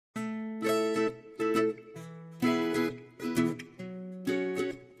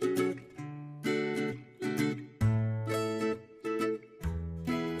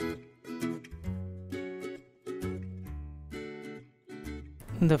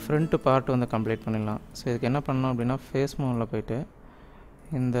இந்த front part வந்து complete பண்ணிடலாம். ஸோ இதுக்கு என்ன பண்ணணும் அப்படின்னா ஃபேஸ் மோடில் போய்ட்டு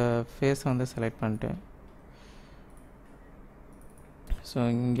இந்த ஃபேஸை வந்து செலக்ட் பண்ணிட்டு ஸோ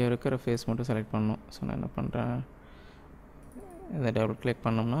இங்கே இருக்கிற ஃபேஸ் மட்டும் செலக்ட் பண்ணணும். ஸோ நான் என்ன பண்ணுறேன், இதை டபுள் கிளிக்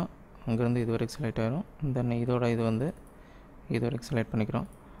பண்ணோம்னா அங்கேருந்து இது வரைக்கும் செலக்ட் ஆகிரும். தென் இதோட இது வந்து இது வரைக்கும் செலக்ட் பண்ணிக்கிறோம்.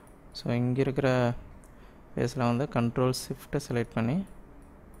 ஸோ இங்கே இருக்கிற ஃபேஸில் வந்து கண்ட்ரோல் ஷிஃப்ட்டை செலக்ட் பண்ணி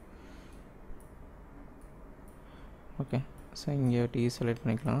ஓகே. ஸோ இங்கே டி செலக்ட்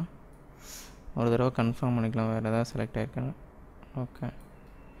பண்ணிக்கலாம். ஒரு தடவை கன்ஃபார்ம் பண்ணிக்கலாம் வேறு எதாவது செலக்ட் ஆகிருக்கேன்னு. ஓகே.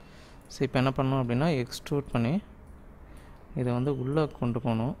 ஸோ இப்போ என்ன பண்ணணும் அப்படின்னா எக்ஸ்ட்ரூட் பண்ணி இதை வந்து உள்ளே கொண்டு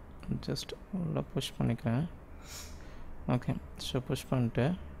போகணும். ஜஸ்ட் உள்ளே புஷ் பண்ணிக்கிறேன். ஓகே. ஸோ புஷ் பண்ணிட்டு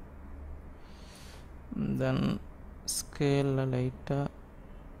தென் ஸ்கேலில் லைட்டாக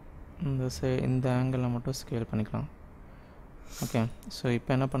இந்த ஆங்கிளில் மட்டும் ஸ்கேல் பண்ணிக்கலாம். ஓகே. ஸோ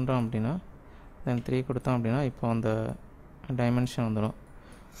இப்போ என்ன பண்ணுறோம் அப்படின்னா தென் 3 கொடுத்தோம் அப்படின்னா இப்போ அந்த டைமென்ஷன் வந்துடும்.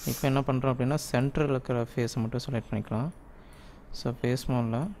 இப்போ என்ன பண்ணுறோம் அப்படின்னா சென்டரில் இருக்கிற ஃபேஸை மட்டும் செலக்ட் பண்ணிக்கலாம். ஸோ ஃபேஸ்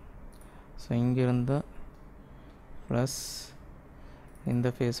மோடில் ஸோ இங்கேருந்து ப்ளஸ் இந்த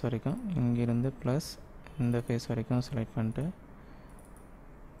ஃபேஸ் வரைக்கும், இங்கேருந்து ப்ளஸ் இந்த ஃபேஸ் வரைக்கும் செலக்ட் பண்ணிட்டு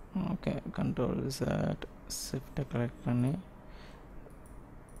ஓகே கண்ட்ரோல் Z ஷிஃப்ட்டை கலெக்ட் பண்ணி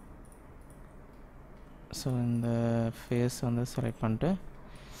ஸோ இந்த ஃபேஸ் வந்து செலக்ட் பண்ணிட்டு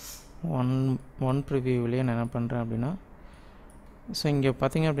ஒன் ப்ரிவியூவிலேயே நான் என்ன பண்ணுறேன் அப்படின்னா ஸோ இங்கே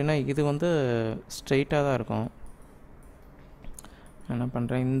பார்த்திங்க அப்படின்னா இது வந்து ஸ்ட்ரெயிட்டாக தான் இருக்கும். என்ன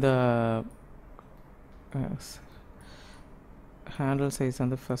பண்ணுறேன், இந்த ஹேண்டில் சைஸ்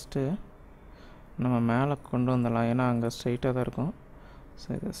வந்து ஃபஸ்ட்டு நம்ம மேலே கொண்டு வந்துடலாம். ஏன்னா அங்கே ஸ்ட்ரெயிட்டாக தான் இருக்கும். ஸோ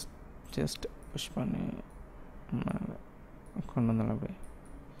இதை ஜஸ்ட் புஷ் பண்ணி மேலே கொண்டு வந்துடலாம் அப்படியே.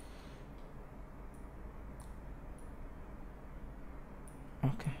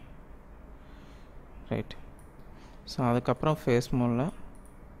 Okay right. ஸோ அதுக்கப்புறம் ஃபேஸ் மோடில்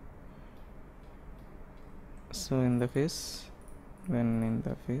ஸோ இந்த ஃபேஸ் தென் இந்த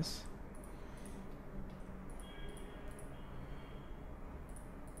ஃபேஸ்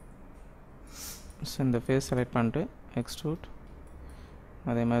ஸோ இந்த ஃபேஸ் செலக்ட் பண்ணிட்டு எக்ஸ்ட்ரூட்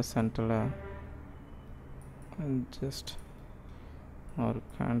அதே மாதிரி சென்டரில் ஜஸ்ட் ஒரு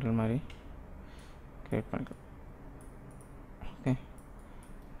கேண்டில் மாதிரி க்ரியேட் பண்ணிக்கலாம். Okay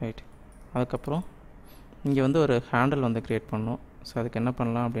right. அதுக்கப்புறம் இங்கே வந்து ஒரு ஹேண்டில் வந்து க்ரியேட் பண்ணணும். ஸோ அதுக்கு என்ன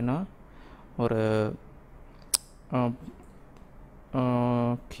பண்ணலாம் அப்படின்னா ஒரு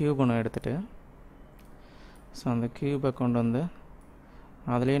க்யூப் ஒன்று எடுத்துகிட்டு ஸோ அந்த க்யூபை கொண்டு வந்து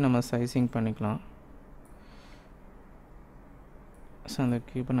அதிலே நம்ம சைஸிங் பண்ணிக்கலாம். ஸோ அந்த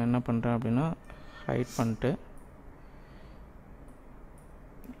க்யூபை நான் என்ன பண்ணுறேன் அப்படின்னா ஹைட் பண்ணிட்டு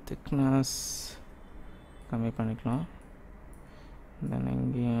திக்னஸ் கம்மி பண்ணிக்கலாம். தென்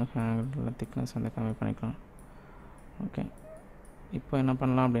இங்கேயும் ஹேண்டில் திக்னஸ் வந்து கம்மி பண்ணிக்கலாம். ஓகே. இப்போ என்ன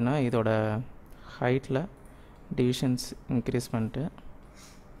பண்ணலாம் அப்படின்னா இதோட ஹைட்டில் டிவிஷன்ஸ் இன்க்ரீஸ் பண்ணிட்டு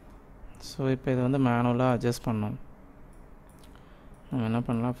ஸோ இப்போ இதை வந்து மேனுவலாக அட்ஜஸ்ட் பண்ணோம். நம்ம என்ன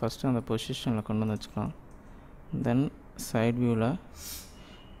பண்ணலாம், ஃபஸ்ட்டு அந்த பொசிஷனில் கொண்டு வந்து வச்சுக்கலாம். தென் சைட் வியூவில்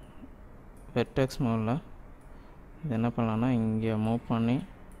வெர்டெக்ஸ் மோடில் இது என்ன பண்ணலான்னா இங்கே மூவ் பண்ணி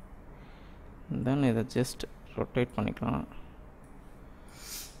தென் இதை ஜஸ்ட் ரொட்டேட் பண்ணிக்கலாம்.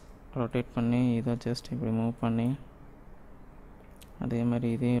 ரொட்டேட் பண்ணி இதை ஜஸ்ட் இப்படி மூவ் பண்ணி அதே மாதிரி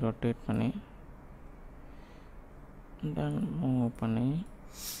இதையும் ரொட்டேட் பண்ணி தென் மூவ் பண்ணி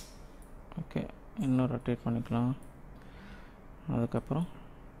ஓகே இன்னும் ரொட்டேட் பண்ணிக்கலாம். அதுக்கப்புறம்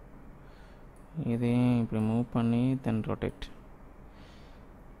இதையும் இப்படி மூவ் பண்ணி தென் ரொட்டேட்.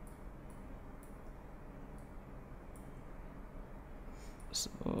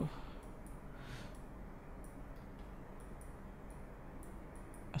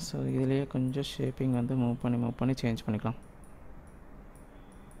 ஸோ இதுலேயே கொஞ்சம் ஷேப்பிங் வந்து மூவ் பண்ணி சேஞ்ச் பண்ணிக்கலாம்.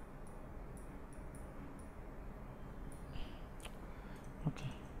 Okay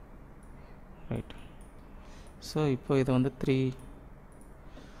right. ஸோ இப்போ இதை வந்து 3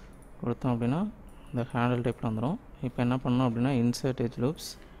 கொடுத்தோம் அப்படின்னா இந்த ஹேண்டில் டைப்பில் வந்துடும். இப்போ என்ன பண்ணணும் அப்படின்னா insert edge loops,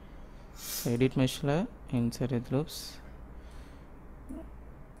 edit மெஷ்ஷில் insert edge loops,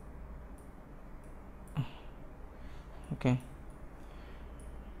 okay.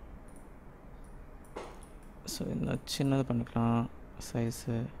 So இந்த சின்னது பண்ணிக்கலாம்,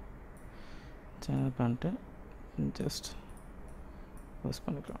 சைஸு சின்னது பண்ணிட்டு ஜஸ்ட் யூஸ்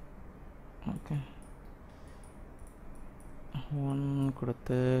பண்ணிக்கலாம். ஓகே 1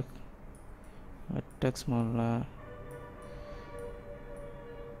 கொடுத்து வெர்டெக்ஸ் மோடில்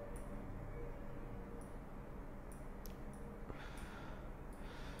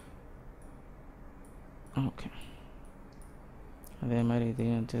ஓகே அதே மாதிரி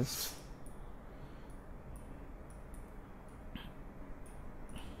இதையும் ஜஸ்ட்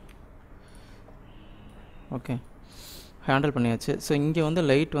ஓகே, ஹேண்டில் பண்ணியாச்சு. ஸோ இங்கே வந்து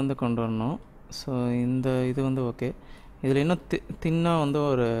லைட் வந்து கொண்டு வரணும். ஸோ இந்த இது வந்து ஓகே. இதில் இன்னும் தின்னாக வந்து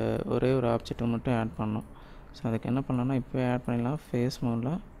ஒரே ஒரு ஆப்ஜெக்ட் மட்டும் ஆட் பண்ணணும். ஸோ அதுக்கு என்ன பண்ணலாம்னா இப்போவே ஆட் பண்ணிடலாம் ஃபேஸ்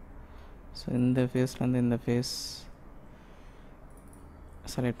மோடில். ஸோ இந்த ஃபேஸ்லேருந்து இந்த ஃபேஸ்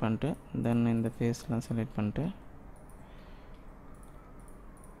செலக்ட் பண்ணிட்டு தென் இந்த ஃபேஸ்லாம் செலக்ட் பண்ணிட்டு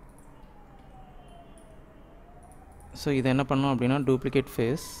ஸோ இதை என்ன பண்ணோம் அப்படின்னா டூப்ளிகேட்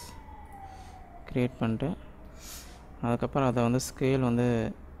ஃபேஸ் க்ரியேட் பண்ணிட்டு அதுக்கப்புறம் அதை வந்து ஸ்கேல் வந்து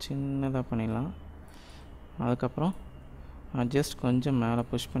சின்னதாக பண்ணிடலாம். அதுக்கப்புறம் அட்ஜஸ்ட் கொஞ்சம் மேலே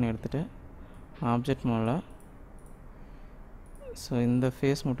புஷ் பண்ணி எடுத்துகிட்டு ஆப்ஜெக்ட் மோடில் ஸோ இந்த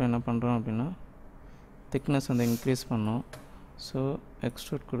ஃபேஸ் மட்டும் என்ன பண்ணுறோம் அப்படின்னா திக்னஸ் வந்து இன்க்ரீஸ் பண்ணோம். ஸோ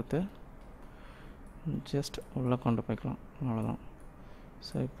எக்ஸ்ட்ரூட் கொடுத்து ஜஸ்ட் உள்ளே கொண்டு போய்க்கலாம், அவ்வளோதான்.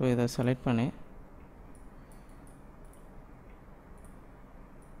 ஸோ இப்போ இதை செலக்ட் பண்ணி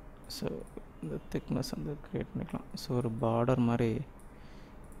ஸோ இந்த திக்னஸ் வந்து க்ரியேட் பண்ணிக்கலாம். ஸோ ஒரு பார்டர் மாதிரி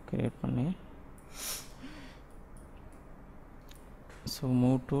க்ரியேட் பண்ணி ஸோ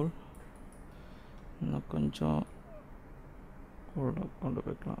மூவ் டூல் இன்னும் கொஞ்சம் கொண்டு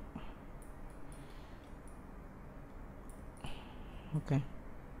போய்க்கலாம். Okay,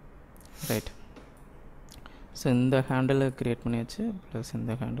 right. ஸோ இந்த ஹேண்டில் க்ரியேட் பண்ணியாச்சு, ப்ளஸ்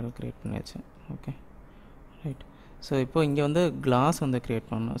இந்த ஹேண்டில் க்ரியேட் பண்ணியாச்சு. Okay, right. ஸோ இப்போது இங்கே வந்து கிளாஸ் வந்து க்ரியேட்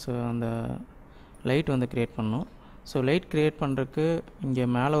பண்ணணும். ஸோ அந்த லைட் வந்து க்ரியேட் பண்ணணும். ஸோ லைட் க்ரியேட் பண்ணுறதுக்கு இங்கே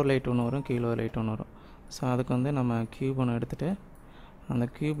மேலே ஒரு லைட் ஒன்று வரும், கீழே ஒரு லைட் ஒன்று வரும். ஸோ அதுக்கு வந்து நம்ம க்யூப் ஒன்று எடுத்துகிட்டு அந்த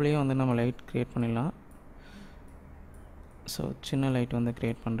க்யூப்லேயும் வந்து நம்ம லைட் க்ரியேட் பண்ணிடலாம். ஸோ சின்ன லைட் வந்து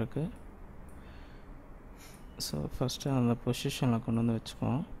க்ரியேட் பண்ணுறதுக்கு ஸோ ஃபஸ்ட்டு அந்த பொசிஷனில் கொண்டு வந்து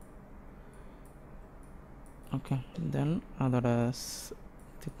வச்சுக்குவோம். ஓகே, தென் அதோட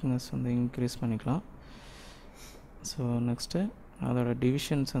திக்னஸ் வந்து இன்க்ரீஸ் பண்ணிக்கலாம். ஸோ நெக்ஸ்ட்டு அதோட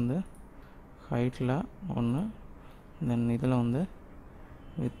டிவிஷன்ஸ் வந்து ஹைட்டில் ஒன்று, தென் இதில் வந்து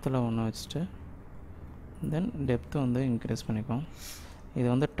வித்தில் ஒன்று வச்சுட்டு தென் டெப்த்து வந்து இன்க்ரீஸ் பண்ணிக்குவோம். இது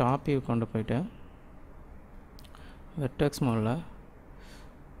வந்து டாப் வியூ கொண்டு போயிட்டு வெர்டெக்ஸ் மோடில்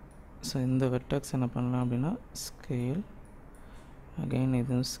ஸோ இந்த வெர்டெக்ஸ் என்ன பண்ணலாம் அப்படின்னா ஸ்கேல், அகெயின்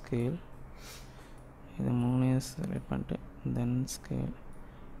இதுவும் ஸ்கேல், இது மூணையும் செலக்ட் பண்ணிட்டு தென் ஸ்கேல்,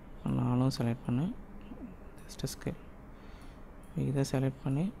 நாலும் செலக்ட் பண்ணி ஜஸ்ட் ஸ்கேல், இதை செலக்ட்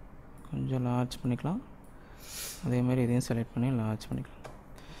பண்ணி கொஞ்சம் லார்ஜ் பண்ணிக்கலாம். அதேமாதிரி இதையும் செலக்ட் பண்ணி லார்ஜ் பண்ணிக்கலாம்.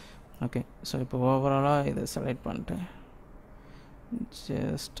 ஓகே, ஸோ இப்போ ஓவராலாக இதை செலக்ட் பண்ணிட்டு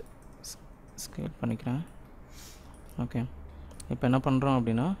ஜஸ்ட் ஸ்கேல் பண்ணிக்கிறேன். ஓகே, இப்போ என்ன பண்ணுறோம்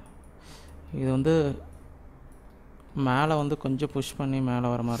அப்படின்னா இது வந்து மேலே வந்து கொஞ்சம் புஷ் பண்ணி மேலே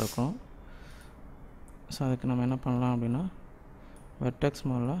வர மாதிரி இருக்கும். ஸோ அதுக்கு நம்ம என்ன பண்ணலாம் அப்படின்னா வெர்டெக்ஸ்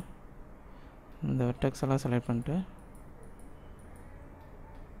மோடில் இந்த வெர்டெக்ஸ் எல்லாம் செலக்ட் பண்ணிட்டு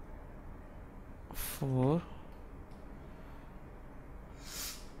 4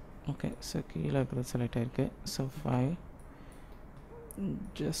 ஓகே, ஸோ கீழே இருக்கிறது செலக்ட் ஆகிருக்கு. ஸோ 5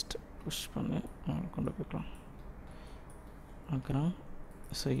 ஜஸ்ட் புஷ் பண்ணி கொண்டு போய்க்கலாம். அப்புறம்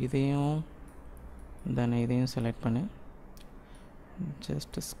ஸோ இதையும் தென் இதையும் செலக்ட் பண்ணி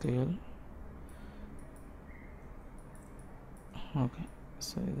ஜஸ்ட் ஸ்கேல். ஓகே,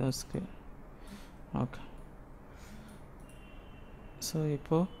 ஸோ இதுதான் ஸ்கேல். ஓகே, ஸோ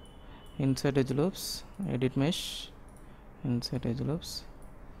இப்போது insert edge loops, edit mesh, insert edge loops.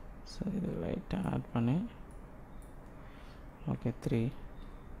 So இது லைட்டாக ஆட் பண்ணி ஓகே 3.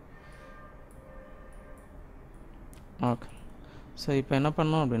 ஓகே, ஸோ இப்போ என்ன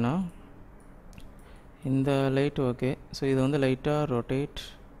பண்ணோம் அப்படின்னா இந்த லைட் ஓகே. ஸோ இது வந்து லைட்டாக ரொட்டேட்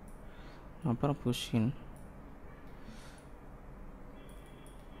அப்புறம் புஷ் இன்.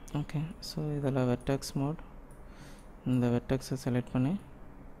 ஓகே, ஸோ இதில் வெர்டெக்ஸ் மோட் இந்த வெர்டெக்ஸை செலக்ட் பண்ணி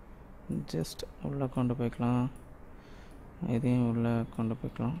ஜஸ்ட் உள்ளே கொண்டு போய்க்கலாம், இதையும் உள்ளே கொண்டு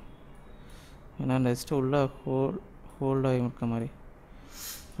போய்க்கலாம். ஏன்னா நெக்ஸ்ட்டு உள்ளே ஹோல்டாகி இருக்க மாதிரி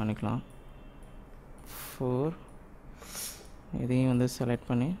பண்ணிக்கலாம். 4 இதையும் வந்து செலக்ட்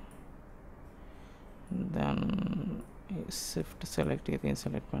பண்ணி தென் ஷிஃப்ட் செலக்ட் இதையும்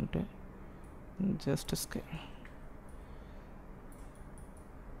செலக்ட் பண்ணிட்டு just scale.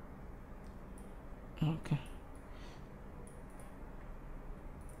 Okay,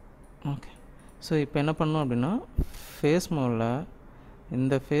 okay. So இப்போ என்ன பண்ணோம் அப்படின்னா ஃபேஸ் மோடில்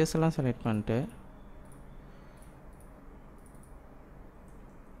இந்த ஃபேஸெல்லாம் செலக்ட் பண்ணிட்டு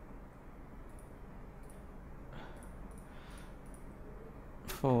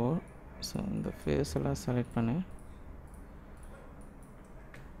ஸோ இந்த ஃபேஸெல்லாம் செலக்ட் பண்ணி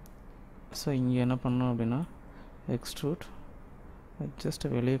ஸோ இங்கே என்ன பண்ணோம் அப்படின்னா எக்ஸ்ட்ரூட் ஜஸ்ட்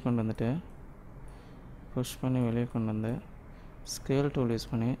வெளியே கொண்டு வந்துட்டு புஷ் பண்ணி வெளியே கொண்டு வந்து ஸ்கேல் டூல்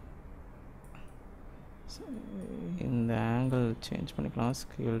யூஸ் பண்ணி இந்த ஆங்கிள் சேஞ்ச் பண்ணிக்கலாம்,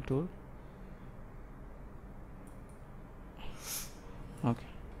 ஸ்கேல் டூல். ஓகே,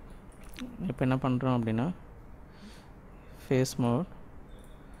 இப்போ என்ன பண்ணுறோம் அப்படின்னா ஃபேஸ் மோட்,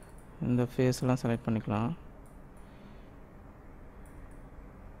 இந்த ஃபேஸ்லாம் செலக்ட் பண்ணிக்கலாம்.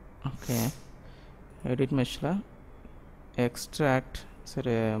 ஓகே, எடிட் மெஷ்ஷில் எக்ஸ்ட்ராக்ட்,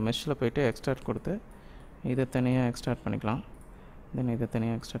 சரி மெஷ்ஷில் போய்ட்டு எக்ஸ்ட்ராக்ட் கொடுத்து இதை தனியாக எக்ஸ்ட்ராக்ட் பண்ணிக்கலாம். தென் இதை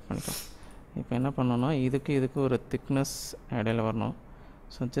தனியாக எக்ஸ்ட்ராக்ட் பண்ணிக்கலாம். இப்போ என்ன பண்ணோன்னா இதுக்கு ஒரு திக்னஸ் இடையில வரணும்.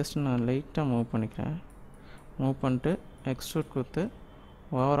 ஸோ ஜஸ்ட் நான் லைட்டாக மூவ் பண்ணிக்கிறேன். மூவ் பண்ணிட்டு எக்ஸ்ட்ரூட் கொடுத்து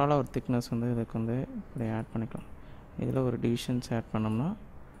ஓவராலாக ஒரு திக்னஸ் வந்து இதுக்கு வந்து இப்படி ஆட் பண்ணிக்கலாம். இதில் ஒரு டிவிஷன்ஸ் ஆட் பண்ணோம்னா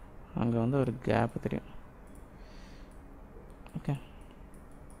அங்கே வந்து ஒரு கேப் தெரியும். ஓகே,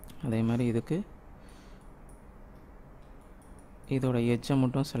 அதே மாதிரி இதுக்கு இதோட எட்ஜை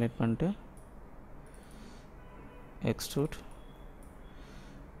மட்டும் செலக்ட் பண்ணிட்டு எக்ஸ்ட்ரூட்,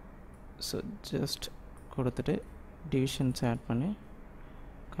 ஸோ ஜஸ்ட் கொடுத்துட்டு டிவிஷன்ஸ் ஆட் பண்ணி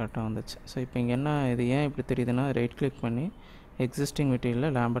கரெக்டாக வந்துச்சு. ஸோ இப்போ இங்கே என்ன, இது ஏன் இப்படி தெரியுதுன்னா ரைட் கிளிக் பண்ணி எக்ஸிஸ்டிங்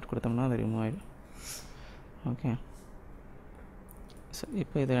மெட்டீரியலில் லேம்பர்ட் கொடுத்தோம்னா அது ரிமூவ் ஆகிடும். ஓகே, ஸோ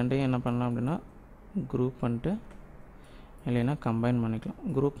இப்போ இது ரெண்டையும் என்ன பண்ணலாம் அப்படின்னா குரூப் பண்ணிட்டு இல்லைன்னா கம்பைன் பண்ணிக்கலாம்.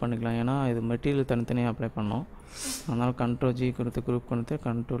 குரூப் பண்ணிக்கலாம், ஏன்னா இது மெட்டீரியல் தனித்தனியாக அப்ளை பண்ணோம். அதனால் Ctrl+G கொடுத்து குரூப் கொடுத்து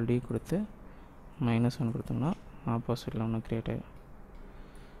Ctrl+D கொடுத்து -1 கொடுத்தோம்னா ஆப்போசிட்டில் ஒன்று க்ரியேட் ஆகிடும்.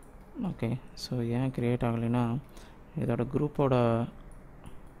 ஓகே, ஸோ ஏன் க்ரியேட் ஆகலைன்னா இதோட குரூப்போட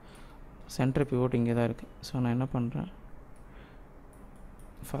சென்டர் பிவோட் இங்கே தான் இருக்குது. ஸோ நான் என்ன பண்ணுறேன்,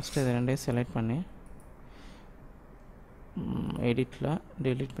 ஃபஸ்ட்டு இது ரெண்டையும் செலக்ட் பண்ணி எடிட்டில்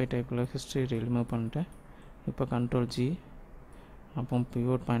டெலிட் பை டைப்பில் ஹிஸ்ட்ரி ரிமூவ் பண்ணிட்டு இப்போ Ctrl+G, அப்போ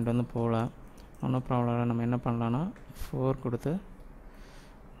பிவோட் பாயிண்ட் வந்து போகல, ஒன்றும் ப்ராப்ளம் இல்லை. நம்ம என்ன பண்ணலான்னா 4 கொடுத்து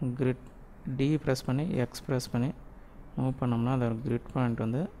கிரிட் D ப்ரெஸ் பண்ணி X ப்ரெஸ் பண்ணி மூவ் பண்ணோம்னா அது ஒரு கிரிட் பாயிண்ட்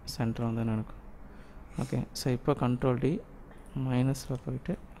வந்து சென்டர் வந்து நடக்கும். ஓகே, ஸோ இப்போ Ctrl+D மைனஸில்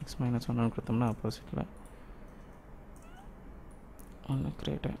போயிட்டு X-1 கொடுத்தோம்னா ஆப்போசிட்டில் ஒன்று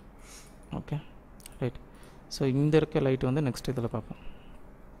க்ரியேட் ஆகும். Okay, right. ஸோ இந்த இருக்க லைட் வந்து நெக்ஸ்ட் இதில் பார்ப்போம்.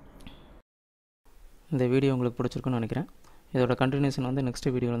 இந்த வீடியோ உங்களுக்கு பிடிச்சிருக்குன்னு நினைக்கிறேன். இதோட கண்டினியூஷன் வந்து நெக்ஸ்ட்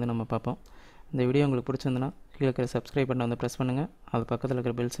வீடியோ வந்து நம்ம பார்ப்போம். இந்த வீடியோ உங்களுக்கு பிடிச்சிருந்துன்னா கீழே இருக்கிற சப்ஸ்கிரைப் பட்டன் வந்து ப்ரெஸ் பண்ணுங்கள். அது பக்கத்தில்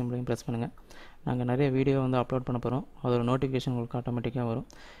இருக்கிற பெல் சிம்பிளையும் ப்ரெஸ் பண்ணுங்கள். நாங்கள் நிறைய வீடியோ வந்து அப்லோட் பண்ண போகிறோம். அதோட நோட்டிஃபிகேஷன் உங்களுக்கு ஆட்டோமேட்டிக்காக வரும்.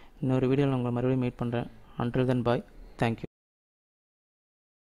 இன்னொரு வீடியோவில் உங்களை மறுபடியும் மீட் பண்ணுறேன். Until then, bye. Thank you.